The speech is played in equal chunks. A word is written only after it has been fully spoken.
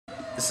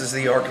This is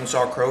the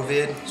Arkansas Crow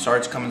vid. Sorry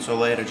it's coming so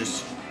late. I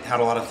just had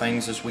a lot of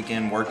things this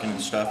weekend working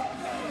and stuff.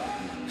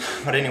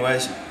 But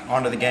anyways,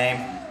 on to the game.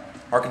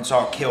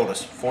 Arkansas killed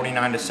us,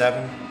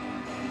 49-7.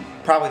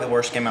 Probably the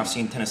worst game I've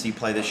seen Tennessee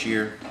play this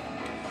year.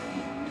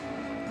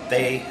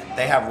 They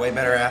have way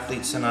better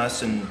athletes than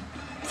us and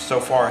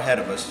so far ahead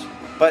of us.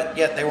 But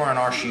yet they were in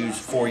our shoes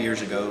 4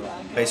 years ago,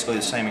 basically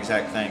the same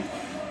exact thing.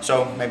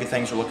 So maybe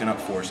things are looking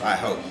up for us, I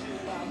hope.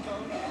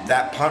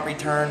 That punt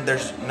return,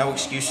 there's no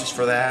excuses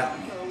for that.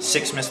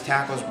 6 missed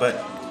tackles,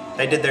 but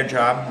they did their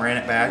job, ran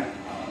it back.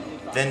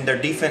 Then their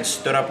defense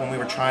stood up when we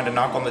were trying to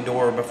knock on the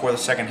door before the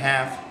second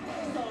half,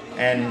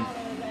 and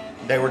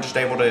they were just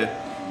able to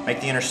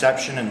make the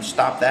interception and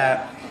stop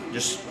that.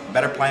 Just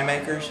better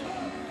playmakers.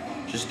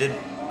 Just did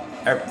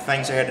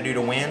things they had to do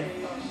to win.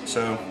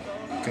 So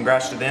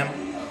congrats to them.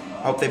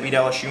 Hope they beat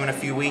LSU in a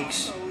few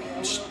weeks.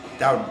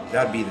 That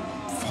would be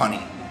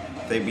funny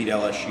if they beat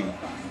LSU.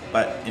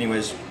 But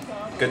anyways,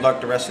 good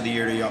luck the rest of the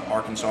year to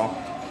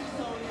Arkansas.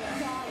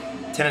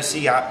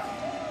 Tennessee,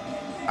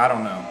 I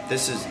don't know.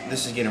 This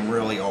is getting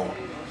really old.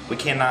 We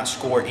cannot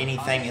score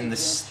anything in the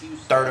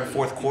third and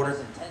fourth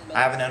quarter.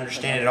 I haven't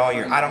understood it all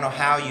year. I don't know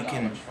how you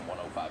can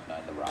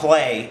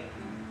play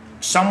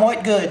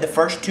somewhat good the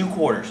first 2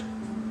 quarters.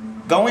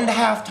 Go into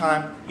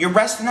halftime, you're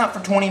resting up for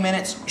 20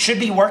 minutes,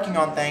 should be working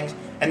on things,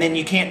 and then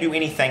you can't do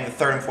anything the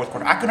third and fourth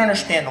quarter. I could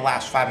understand the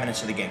last 5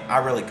 minutes of the game. I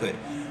really could.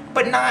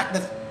 But not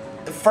the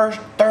first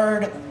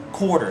third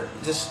quarter.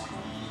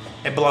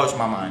 It blows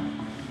my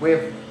mind.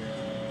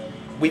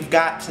 We've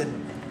got to.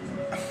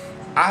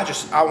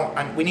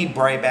 We need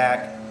Bray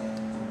back.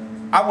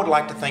 I would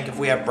like to think if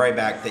we have Bray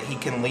back that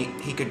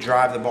he could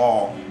drive the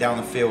ball down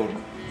the field.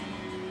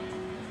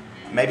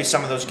 Maybe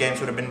some of those games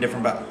would have been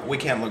different, but we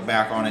can't look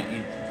back on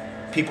it.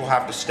 People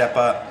have to step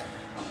up.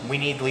 We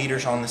need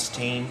leaders on this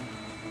team.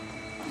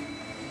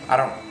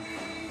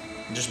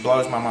 It just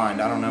blows my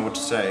mind. I don't know what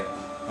to say.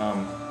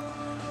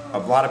 A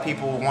lot of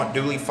people want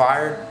Dooley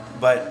fired,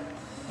 but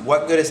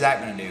what good is that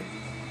going to do?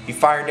 You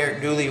fire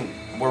Derek Dooley,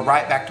 we're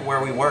right back to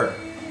where we were.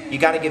 You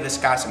got to give this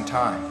guy some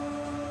time.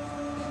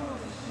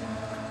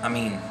 I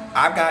mean,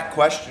 I've got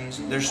questions.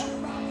 There's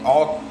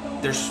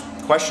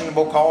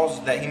questionable calls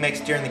that he makes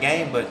during the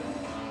game, but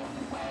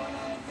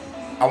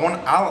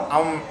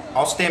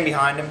I'll stand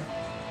behind him.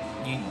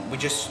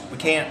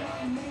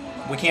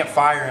 We can't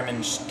fire him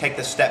and just take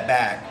the step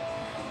back.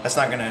 That's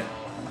not gonna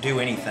do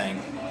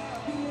anything.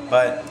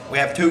 But we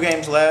have 2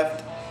 games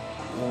left.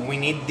 We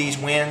need these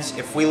wins.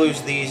 If we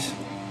lose these,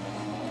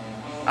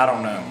 I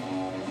don't know.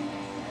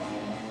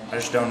 I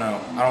just don't know.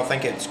 I don't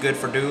think it's good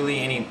for Dooley.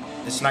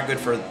 It's not good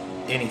for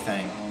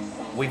anything.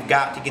 We've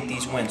got to get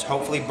these wins.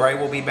 Hopefully Bray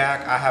will be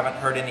back. I haven't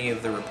heard any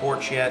of the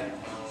reports yet.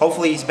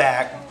 Hopefully he's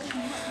back.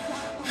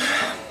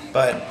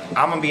 But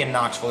I'm going to be in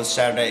Knoxville this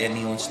Saturday at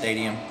Neyland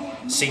Stadium.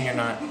 Senior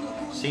night.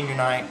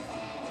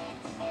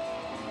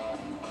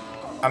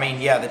 I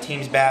mean, yeah, the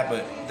team's bad,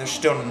 but there's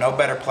still no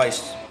better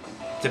place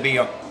to be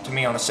to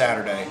me on a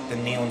Saturday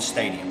than Neyland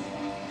Stadium.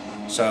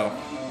 So,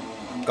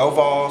 go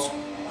Vols.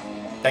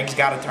 Things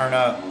got to turn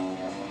up.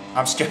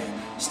 I'm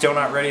still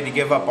not ready to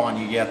give up on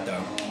you yet,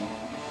 though.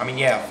 I mean,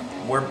 yeah,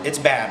 it's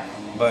bad,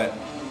 but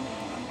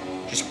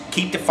just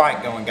keep the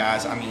fight going,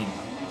 guys. I mean,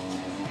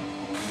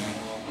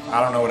 I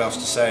don't know what else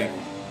to say.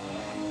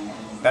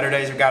 Better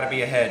days have got to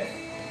be ahead.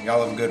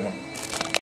 Y'all have a good one.